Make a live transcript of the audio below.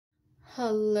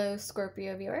Hello,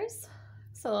 Scorpio viewers.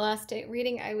 So the last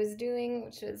reading I was doing,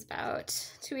 which was about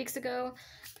 2 weeks ago,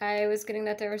 I was getting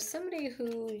that there was somebody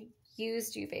who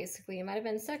used you, basically. It might have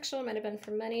been sexual, it might have been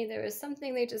for money. There was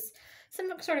something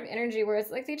some sort of energy where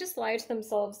it's like they just lied to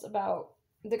themselves about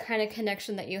the kind of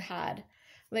connection that you had.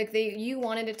 Like you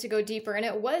wanted it to go deeper, and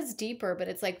it was deeper, but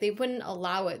it's like they wouldn't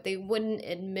allow it. They wouldn't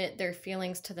admit their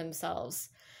feelings to themselves.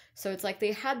 So it's like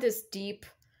they had this deep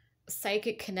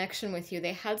psychic connection with you.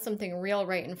 They had something real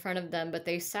right in front of them, but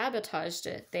they sabotaged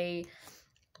it. They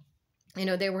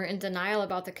were in denial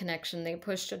about the connection. They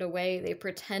pushed it away. They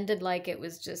pretended like it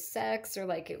was just sex or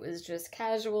like it was just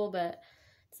casual, but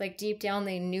it's like deep down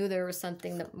they knew there was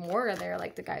something more there.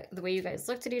 Like the way you guys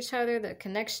looked at each other, the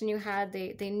connection you had,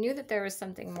 they knew that there was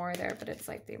something more there, but it's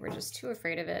like they were just too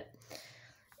afraid of it.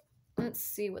 Let's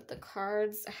see what the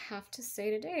cards have to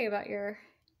say today about your,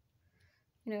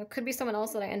 it could be someone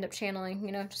else that I end up channeling,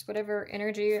 just whatever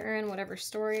energy you're in, whatever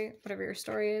your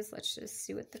story is. Let's just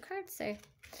see what the cards say.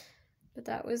 But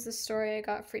that was the story I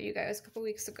got for you guys a couple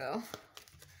weeks ago.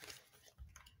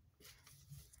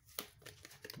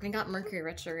 I got Mercury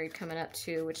retrograde coming up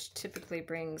too, which typically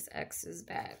brings exes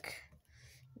back.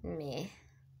 Me.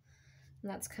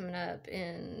 And that's coming up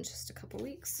in just a couple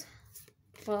weeks.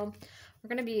 Well, we're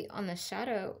going to be on the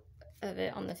shadow of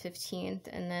it on the 15th,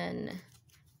 and then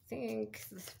I think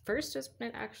the 1st is when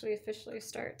it actually officially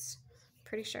starts.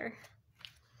 Pretty sure.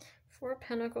 4 of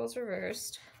Pentacles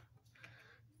reversed.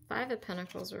 5 of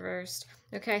Pentacles reversed.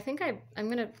 Okay, I think I'm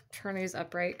going to turn these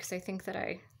upright because I think that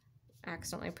I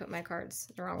accidentally put my cards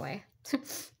the wrong way.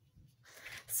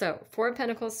 So, 4 of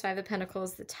Pentacles, 5 of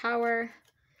Pentacles, the Tower,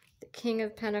 the King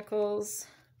of Pentacles,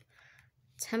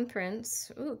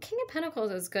 Temperance. Ooh, King of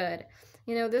Pentacles is good.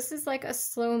 This is like a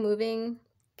slow-moving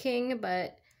king,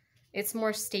 but it's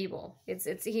more stable.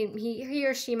 He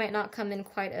or she might not come in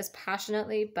quite as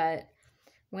passionately, but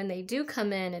when they do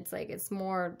come in, it's like it's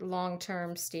more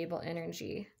long-term stable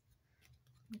energy.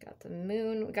 We got the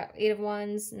Moon, we got 8 of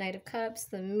Wands, Knight of Cups,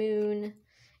 the Moon,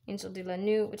 Angel de la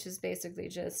Nuit, which is basically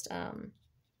just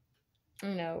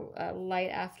light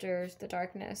after the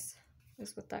darkness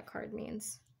is what that card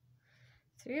means.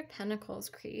 3 of Pentacles,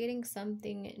 creating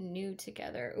something new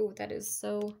together. Oh, that is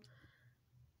so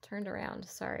turned around.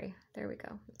 Sorry. There we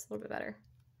go. It's a little bit better.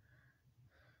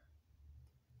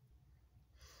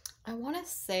 I want to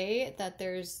say that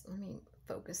there's, let me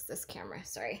focus this camera.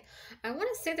 Sorry. I want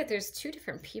to say that there's 2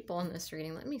 different people in this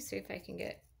reading. Let me see if I can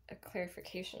get a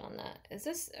clarification on that. Is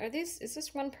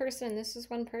this one person and this is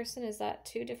one person? Is that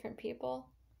 2 different people?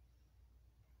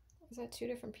 Is that 2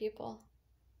 different people?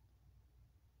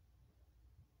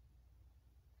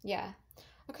 Yeah.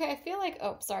 Okay, I feel like,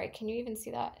 oh, sorry. Can you even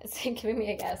see that? It's like giving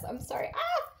me a guess. I'm sorry.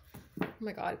 Ah! Oh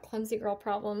my God, clumsy girl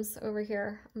problems over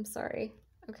here. I'm sorry.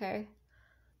 Okay.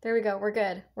 There we go. We're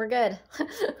good. We're good.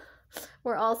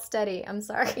 We're all steady. I'm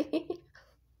sorry.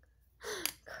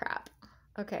 Crap.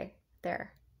 Okay,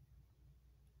 there.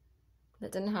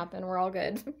 That didn't happen. We're all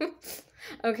good.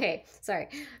 Okay, sorry.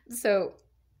 So,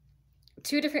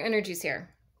 2 different energies here.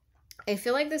 I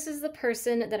feel like this is the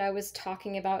person that I was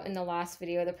talking about in the last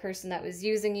video, the person that was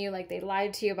using you, like they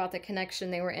lied to you about the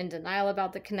connection, they were in denial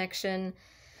about the connection.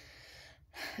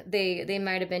 They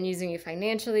might have been using you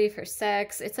financially for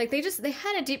sex. It's like they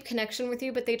had a deep connection with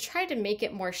you, but they tried to make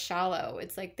it more shallow.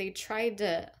 It's like they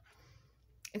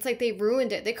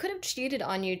ruined it. They could have cheated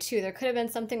on you too. There could have been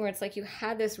something where it's like you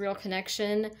had this real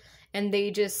connection and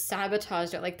they just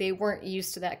sabotaged it. Like they weren't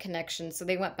used to that connection. So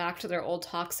they went back to their old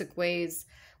toxic ways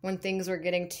when things were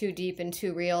getting too deep and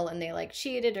too real, and they like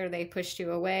cheated or they pushed you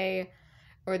away,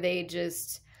 or they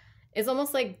just, it's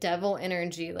almost like devil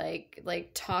energy,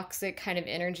 like toxic kind of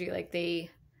energy. Like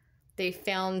they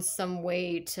found some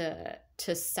way to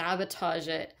sabotage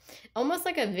it. Almost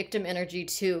like a victim energy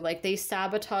too. Like they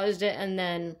sabotaged it and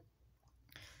then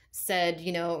said,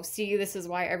 see, this is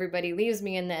why everybody leaves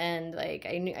me in the end. Like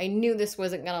I knew this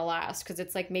wasn't going to last, because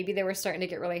it's like maybe they were starting to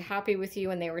get really happy with you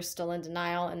and they were still in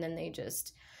denial, and then they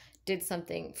just did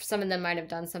something. Some of them might have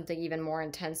done something even more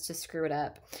intense to screw it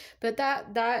up. But that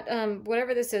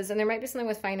whatever this is, and there might be something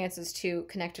with finances too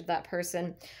connected to that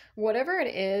person. Whatever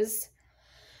it is,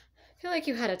 I feel like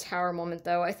you had a Tower moment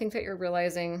though. I think that you're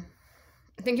realizing,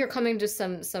 I think you're coming to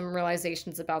some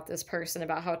realizations about this person,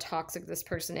 about how toxic this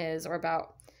person is, or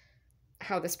about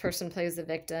how this person plays the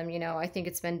victim. I think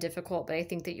it's been difficult, but I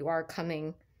think that you are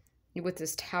coming with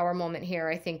this Tower moment here.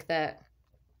 I think that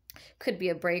could be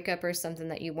a breakup or something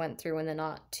that you went through in the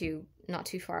not too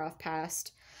far off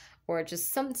past, or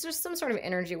just some sort of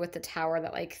energy with the Tower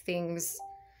that like things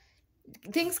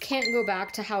can't go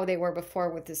back to how they were before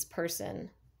with this person.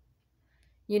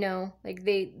 You know, like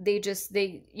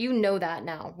you know that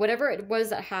now. Whatever it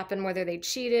was that happened, whether they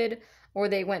cheated or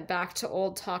they went back to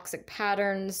old toxic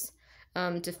patterns,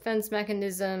 defense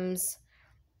mechanisms,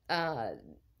 uh,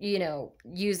 you know,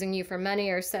 using you for money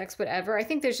or sex, whatever. I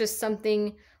think there's just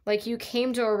something like you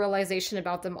came to a realization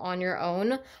about them on your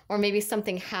own, or maybe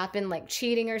something happened like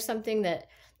cheating or something that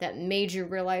made you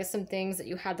realize some things, that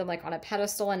you had them like on a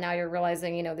pedestal, and now you're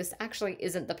realizing, you know, this actually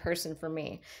isn't the person for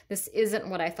me. This isn't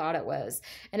what I thought it was.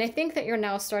 And I think that you're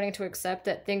now starting to accept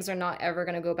that things are not ever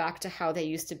going to go back to how they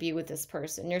used to be with this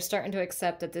person. You're starting to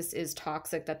accept that this is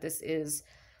toxic, that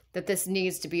this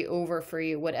needs to be over for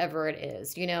you, whatever it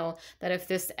is, you know, that if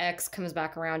this ex comes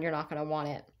back around, you're not going to want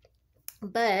it.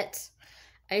 But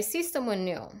I see someone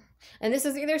new. And this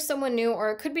is either someone new,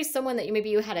 or it could be someone that maybe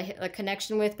you had a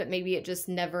connection with, but maybe it just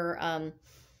never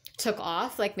took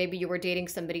off. Like maybe you were dating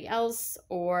somebody else,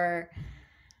 or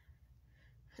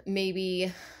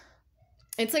maybe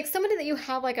it's like somebody that you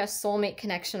have like a soulmate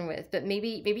connection with, but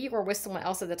maybe you were with someone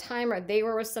else at the time, or they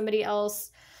were with somebody else,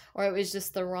 or it was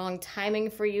just the wrong timing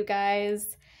for you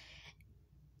guys.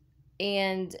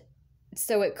 And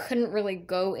so it couldn't really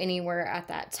go anywhere at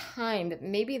that time, but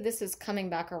maybe this is coming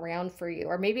back around for you,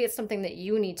 or maybe it's something that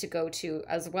you need to go to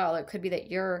as well. It could be that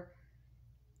you're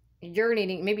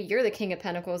needing, maybe you're the King of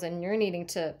Pentacles and you're needing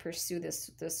to pursue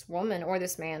this woman or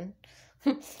this man,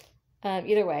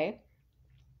 either way.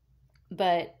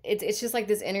 But it's just like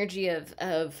this energy of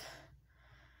God,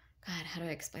 how do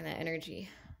I explain that energy?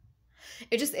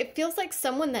 It feels like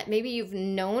someone that maybe you've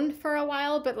known for a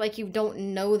while, but like you don't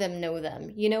know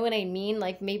them. You know what I mean?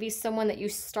 Like maybe someone that you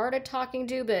started talking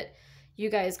to, but you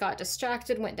guys got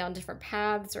distracted, went down different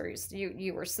paths, or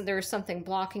there was something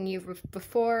blocking you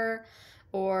before,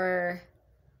 or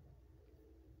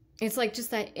it's like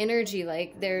just that energy.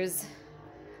 Like there's,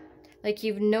 like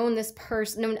you've known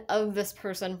of this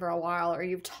person for a while, or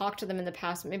you've talked to them in the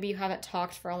past, but maybe you haven't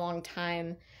talked for a long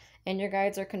time. And your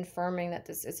guides are confirming that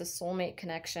this is a soulmate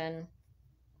connection.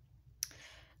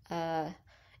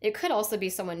 It could also be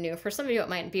someone new. For some of you, it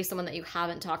might be someone that you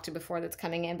haven't talked to before that's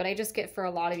coming in. But I just get for a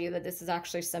lot of you that this is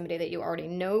actually somebody that you already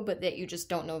know, but that you just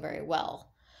don't know very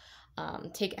well.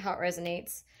 Take it how it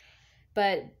resonates.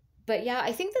 But yeah,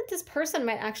 I think that this person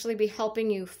might actually be helping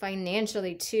you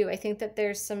financially too. I think that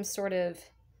there's some sort of...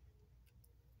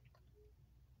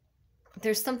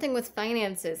 There's something with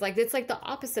finances. Like it's like the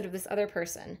opposite of this other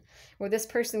person, where this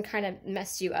person kind of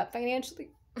messed you up financially.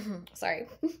 Sorry.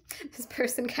 This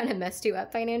person kind of messed you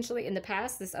up financially in the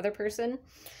past, this other person.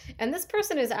 And this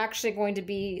person is actually going to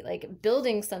be like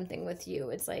building something with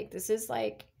you. It's like, this is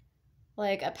like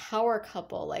a power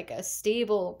couple, like a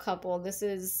stable couple. This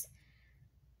is,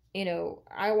 you know,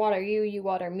 I water you, you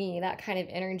water me, that kind of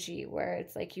energy, where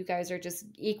it's like you guys are just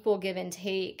equal give and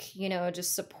take, you know,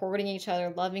 just supporting each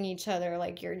other, loving each other,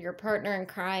 like your partner in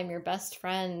crime, your best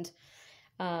friend.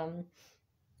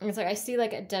 It's like I see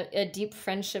like a deep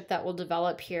friendship that will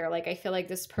develop here. Like I feel like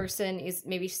this person is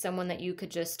maybe someone that you could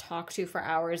just talk to for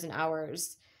hours and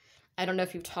hours. I don't know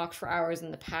if you've talked for hours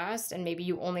in the past, and maybe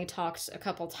you only talked a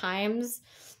couple times,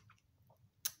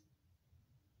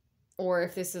 or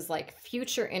if this is like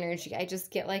future energy. I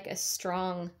just get like a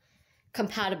strong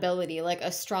compatibility, like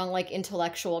a strong like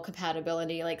intellectual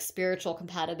compatibility, like spiritual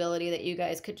compatibility, that you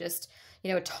guys could just,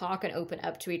 you know, talk and open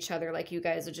up to each other. Like you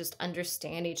guys would just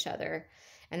understand each other,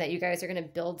 and that you guys are going to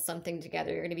build something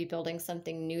together. You're going to be building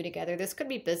something new together. This could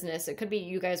be business. It could be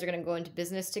you guys are going to go into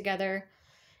business together.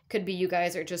 Could be you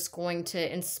guys are just going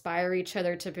to inspire each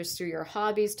other to pursue your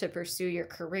hobbies, to pursue your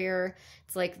career.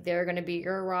 It's like they're going to be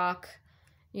your rock.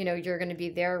 You know, you're going to be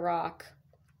their rock.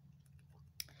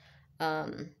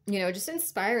 You know, just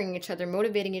inspiring each other,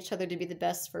 motivating each other to be the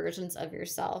best versions of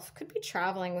yourself. Could be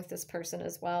traveling with this person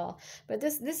as well. But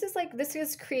this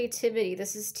is creativity.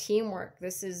 This is teamwork.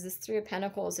 This Three of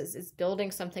Pentacles is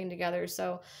building something together.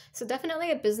 So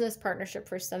definitely a business partnership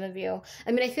for some of you.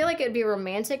 I mean, I feel like it'd be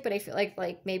romantic, but I feel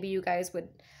like maybe you guys would...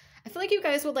 I feel like you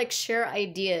guys would like share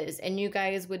ideas, and you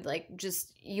guys would like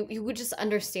just, you would just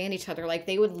understand each other. Like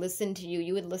they would listen to you,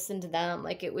 you would listen to them.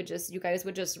 Like it would just, you guys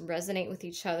would just resonate with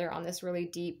each other on this really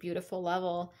deep, beautiful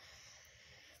level.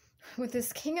 With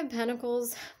this King of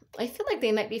Pentacles, I feel like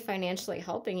they might be financially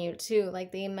helping you too.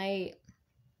 Like they might,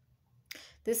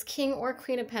 this King or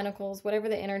Queen of Pentacles, whatever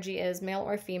the energy is, male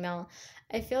or female,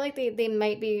 I feel like they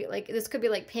might be like, this could be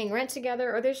like paying rent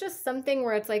together, or there's just something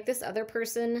where it's like this other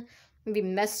person maybe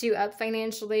mess you up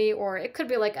financially, or it could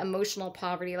be like emotional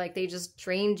poverty, like they just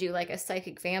drained you like a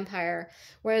psychic vampire.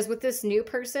 Whereas with this new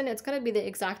person, it's going to be the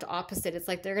exact opposite. It's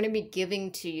like they're going to be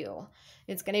giving to you.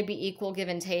 It's going to be equal give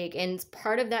and take. And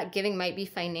part of that giving might be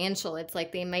financial. It's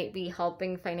like they might be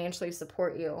helping financially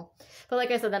support you. But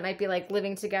like I said, that might be like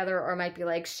living together, or might be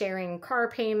like sharing car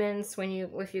payments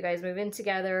if you guys move in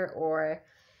together, or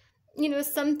you know,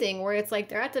 something where it's like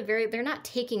they're not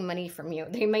taking money from you.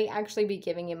 They might actually be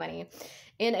giving you money.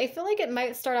 And I feel like it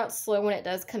might start out slow when it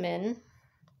does come in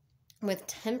with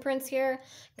Temperance here.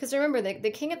 Because remember, the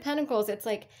King of Pentacles, it's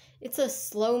like, it's a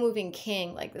slow moving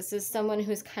king. Like this is someone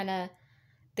who's kind of,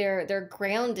 they're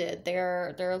grounded,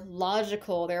 they're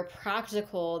logical, they're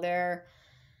practical, they're,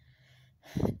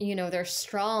 you know, they're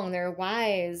strong, they're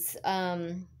wise.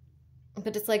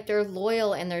 But it's like they're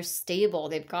loyal and they're stable.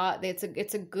 They've got,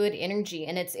 it's a good energy,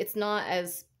 and it's not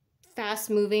as fast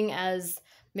moving as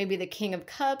maybe the King of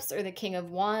Cups or the King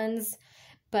of Wands,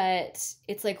 but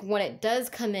it's like when it does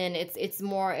come in, it's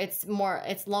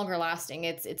longer lasting.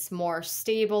 It's more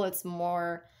stable, it's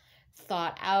more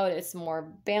thought out, it's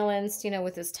more balanced, you know,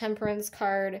 with this Temperance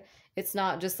card. It's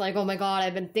not just like, oh my God,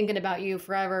 I've been thinking about you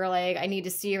forever, like I need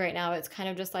to see you right now. It's kind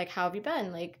of just like, how have you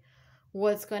been? Like,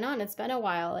 what's going on? It's been a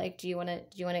while. Like, do you want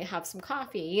to have some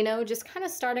coffee? You know, just kind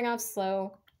of starting off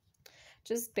slow,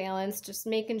 just balanced, just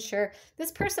making sure. This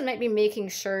person might be making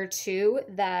sure too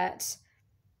that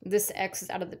this ex is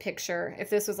out of the picture. If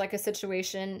this was like a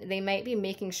situation, they might be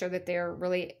making sure that they're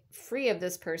really free of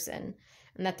this person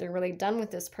and that they're really done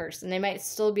with this person. They might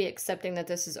still be accepting that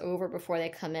this is over before they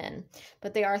come in,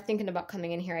 but they are thinking about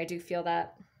coming in here. I do feel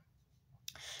that.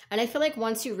 And I feel like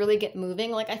once you really get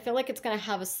moving, like I feel like it's going to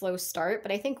have a slow start,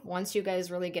 but I think once you guys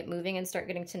really get moving and start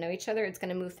getting to know each other, it's going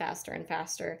to move faster and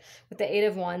faster. With the Eight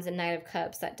of Wands and Knight of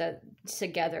Cups, that does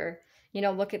together, you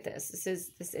know, look at this.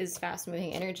 This is fast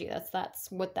moving energy. That's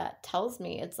what that tells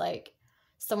me. It's like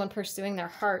someone pursuing their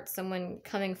heart, someone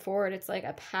coming forward. It's like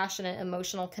a passionate,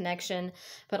 emotional connection,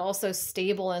 but also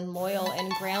stable and loyal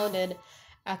and grounded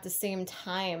at the same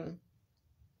time.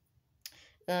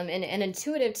 And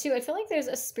intuitive too. I feel like there's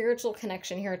a spiritual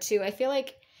connection here too. I feel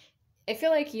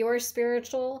like you're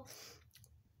spiritual.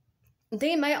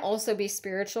 They might also be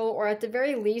spiritual, or at the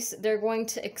very least, they're going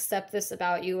to accept this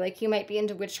about you. Like you might be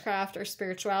into witchcraft or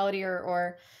spirituality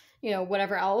or you know,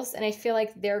 whatever else. And I feel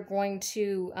like they're going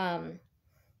to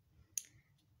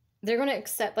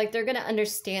accept, like they're going to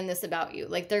understand this about you.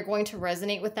 Like they're going to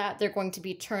resonate with that. They're going to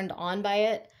be turned on by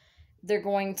it. They're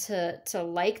going to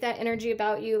like that energy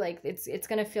about you. Like it's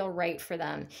going to feel right for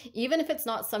them. Even if it's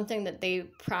not something that they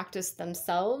practice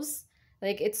themselves,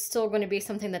 like it's still going to be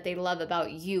something that they love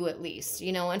about you at least,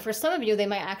 you know. And for some of you, they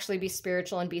might actually be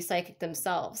spiritual and be psychic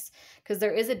themselves, because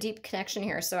there is a deep connection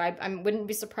here. So I wouldn't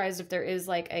be surprised if there is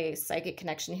like a psychic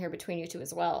connection here between you two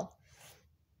as well.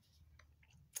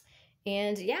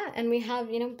 And yeah, and we have,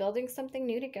 you know, building something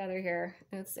new together here.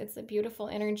 It's a beautiful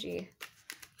energy.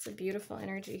 It's a beautiful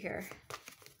energy here.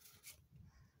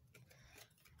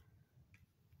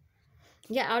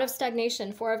 Yeah, out of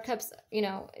stagnation. Four of Cups, you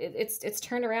know, it's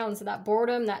turned around. So that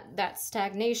boredom, that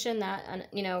stagnation, that,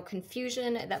 you know,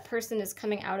 confusion, that person is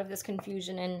coming out of this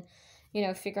confusion and, you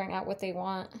know, figuring out what they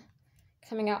want.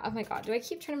 Coming out. Oh my God, do I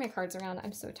keep turning my cards around?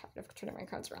 I'm so tired of turning my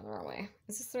cards around the wrong way.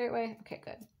 Is this the right way? Okay,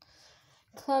 good.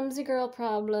 Clumsy girl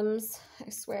problems, I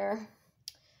swear.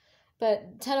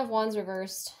 But 10 of Wands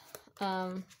reversed.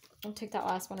 I'll take that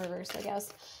last one reversed, I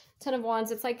guess. 10 of Wands,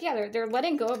 it's like, yeah, they're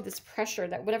letting go of this pressure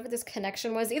that whatever this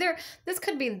connection was, either this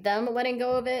could be them letting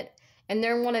go of it, and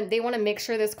they want to make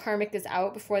sure this karmic is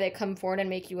out before they come forward and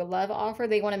make you a love offer.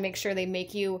 They want to make sure they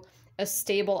make you a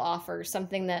stable offer,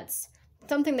 something that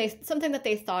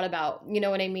they thought about, you know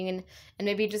what I mean? And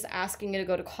maybe just asking you to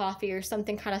go to coffee or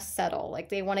something kind of subtle. Like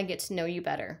they want to get to know you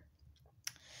better.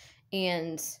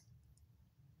 And,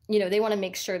 you know, they want to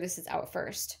make sure this is out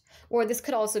first. Or this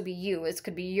could also be you. This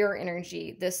could be your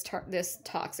energy, this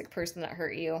toxic person that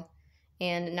hurt you.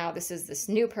 And now this is this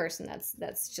new person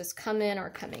that's just come in or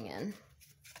coming in.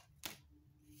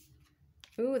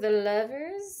 Ooh, the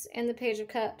Lovers and the Page of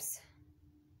Cups.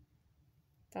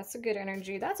 That's a good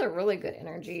energy. That's a really good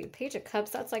energy. Page of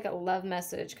Cups, that's like a love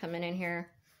message coming in here.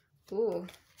 Ooh,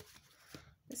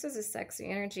 this is a sexy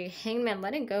energy. Hangman,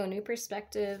 letting go, new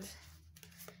perspective.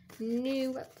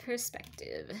 New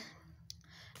perspective.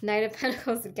 Knight of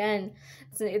Pentacles again.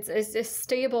 It's a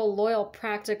stable, loyal,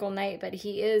 practical knight, but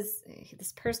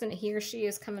this person, he or she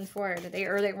is coming forward. They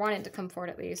wanted to come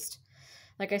forward at least.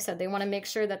 Like I said, they want to make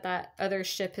sure that that other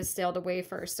ship has sailed away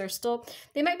first.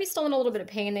 They might be still in a little bit of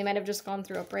pain. They might have just gone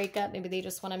through a breakup. Maybe they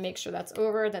just want to make sure that's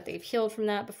over, that they've healed from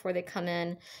that before they come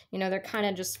in. You know, they're kind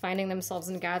of just finding themselves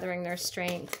and gathering their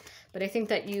strength. But I think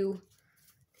that you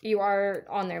are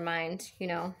on their mind, you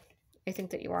know. I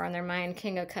think that you are on their mind.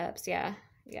 King of Cups, yeah.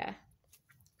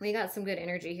 We got some good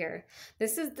energy here.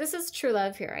 This is true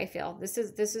love here, I feel. This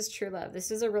is true love.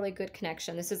 This is a really good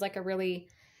connection. This is like a really,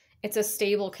 it's a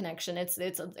stable connection. It's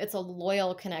a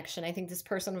loyal connection. I think this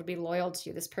person would be loyal to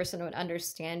you. This person would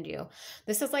understand you.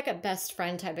 This is like a best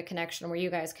friend type of connection where you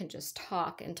guys can just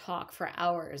talk and talk for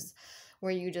hours,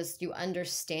 where you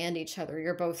understand each other.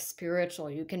 You're both spiritual.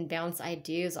 You can bounce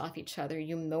ideas off each other.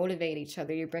 You motivate each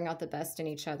other. You bring out the best in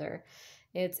each other.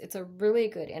 It's a really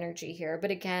good energy here.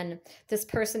 But again, this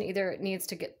person either needs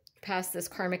to get past this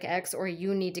karmic ex, or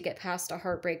you need to get past a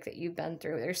heartbreak that you've been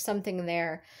through. There's something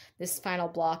there, this final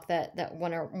block that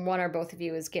one or both of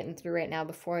you is getting through right now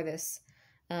before this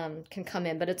can come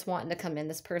in, but it's wanting to come in.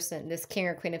 This person, this King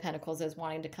or Queen of Pentacles, is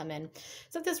wanting to come in.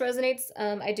 So if this resonates,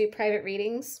 I do private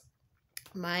readings.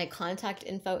 My contact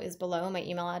info is below, my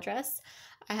email address.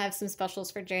 I have some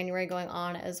specials for January going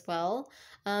on as well.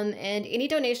 And any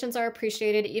donations are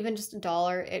appreciated, even just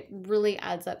 $1. It really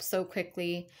adds up so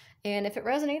quickly. And if it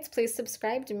resonates, please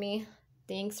subscribe to me.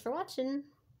 Thanks for watching.